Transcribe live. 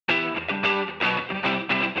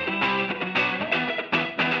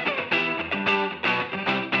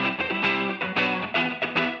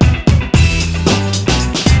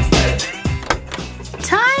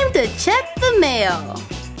mail.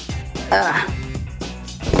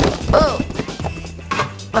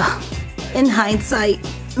 In hindsight,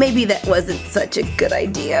 maybe that wasn't such a good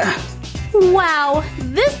idea. Wow,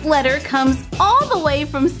 this letter comes all the way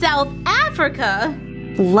from South Africa.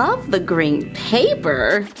 Love the green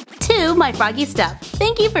paper. To my froggy stuff,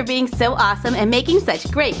 thank you for being so awesome and making such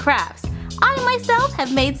great crafts. I myself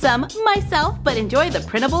have made some myself, but enjoy the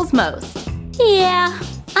printables most. Yeah,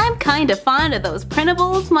 I'm kinda fond of those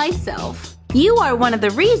printables myself. You are one of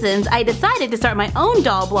the reasons I decided to start my own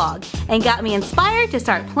doll blog and got me inspired to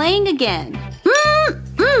start playing again.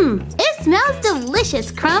 It smells delicious,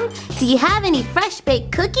 Crumb. Do you have any fresh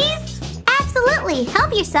baked cookies? Absolutely.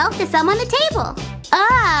 Help yourself to some on the table.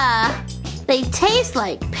 Ah, they taste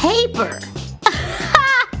like paper.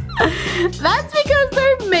 That's because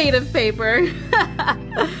they're made of paper.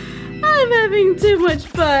 I'm having too much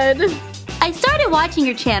fun. I started watching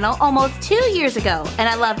your channel almost 2 years ago, and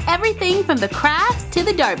I love everything from the crafts to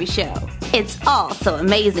the Derby show. It's all so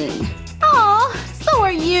amazing. Aw, so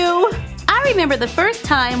are you. I remember the first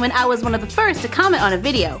time when I was one of the first to comment on a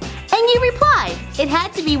video, and you replied. It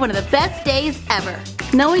had to be one of the best days ever,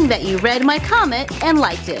 knowing that you read my comment and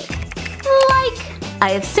liked it.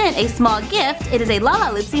 I have sent a small gift. It is a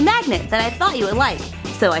Lala Loopsy magnet that I thought you would like,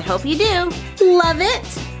 so I hope you do. Love it!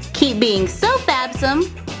 Keep being so fabsome.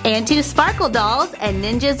 And to Sparkle Dolls and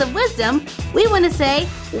Ninjas of Wisdom, we want to say,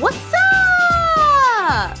 what's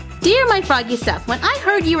up? Dear my froggy stuff, when I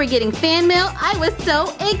heard you were getting fan mail, I was so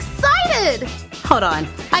excited! Hold on,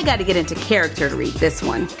 I gotta get into character to read this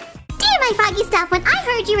one. Dear my froggy stuff, when I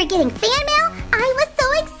heard you were getting fan mail, I was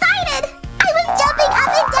so excited! I was jumping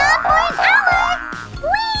up and down for an hour!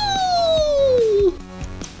 Whee!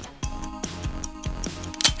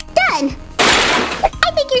 Done! I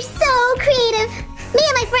think you're so creative! Me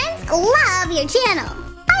and my friends love your channel!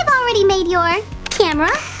 I've already made your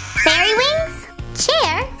camera, fairy wings,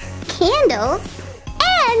 chair, candles,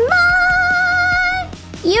 and more!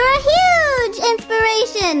 You're a huge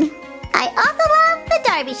inspiration! I also love the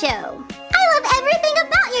Derby show. I love everything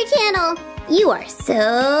about your channel. You are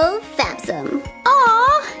so fabsome.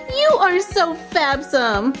 Aw, you are so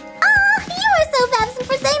fabsome. Aw, you are so fabsome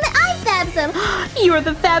for saying that I'm fabsome. You're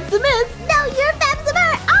the fabsomest. No, you're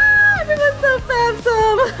fabsomer. Ah, everyone's so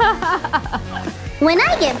fabsome. When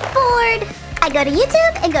I get bored, I go to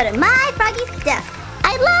YouTube and go to My Froggy Stuff.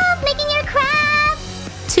 I love making your crafts.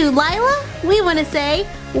 To Lila, we want to say,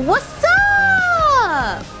 what's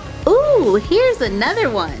up? Ooh, here's another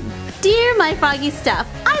one. Dear my froggy stuff,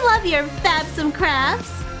 I love your fabsome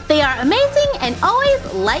crafts. They are amazing and always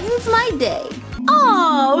lightens my day.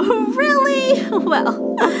 Oh, really?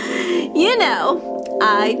 Well, you know,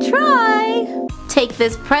 I try. Take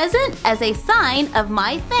this present as a sign of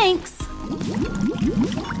my thanks.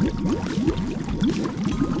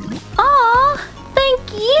 Aw,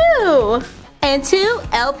 thank you. And to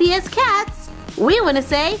LPS Cats, we want to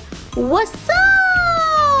say, what's up?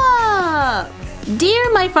 Dear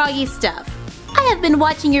my froggy stuff, I have been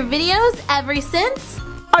watching your videos ever since.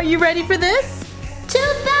 Are you ready for this?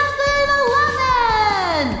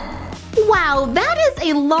 2011! Wow, that is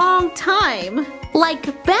a long time.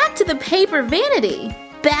 Like back to the paper vanity.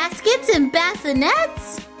 Baskets and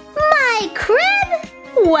bassinets? My crib?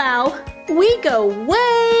 Wow, we go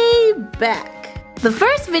way back. The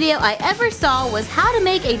first video I ever saw was how to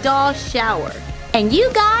make a doll shower. And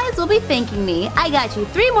you guys will be thanking me. I got you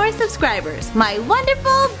 3 more subscribers, my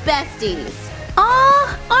wonderful besties.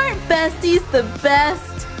 Aw, aren't besties the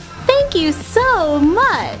best? Thank you so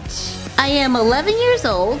much. I am 11 years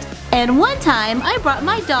old, and one time I brought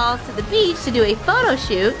my dolls to the beach to do a photo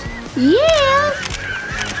shoot. Yeah!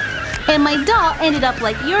 And my doll ended up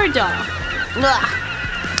like your doll. Ugh.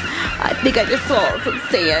 I think I just swallowed some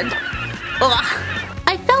sand. Ugh.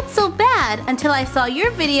 I felt so bad until I saw your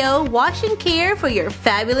video, Wash and Care for Your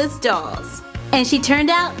Fabulous Dolls. And she turned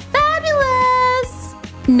out fabulous!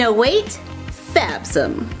 No wait,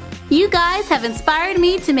 fabsome. You guys have inspired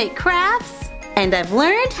me to make crafts, and I've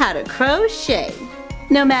learned how to crochet.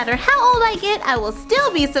 No matter how old I get, I will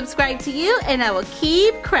still be subscribed to you, and I will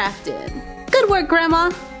keep crafting. Good work,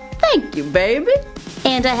 Grandma. Thank you, baby.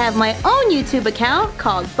 And I have my own YouTube account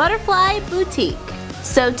called Butterfly Boutique.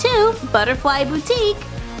 So too, Butterfly Boutique,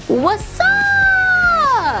 what's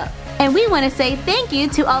up? And we want to say thank you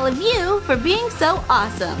to all of you for being so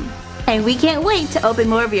awesome. And we can't wait to open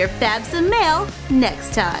more of your Fabsome mail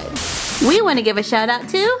next time. We want to give a shout out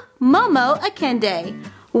to Momo Akende.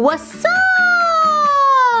 What's up?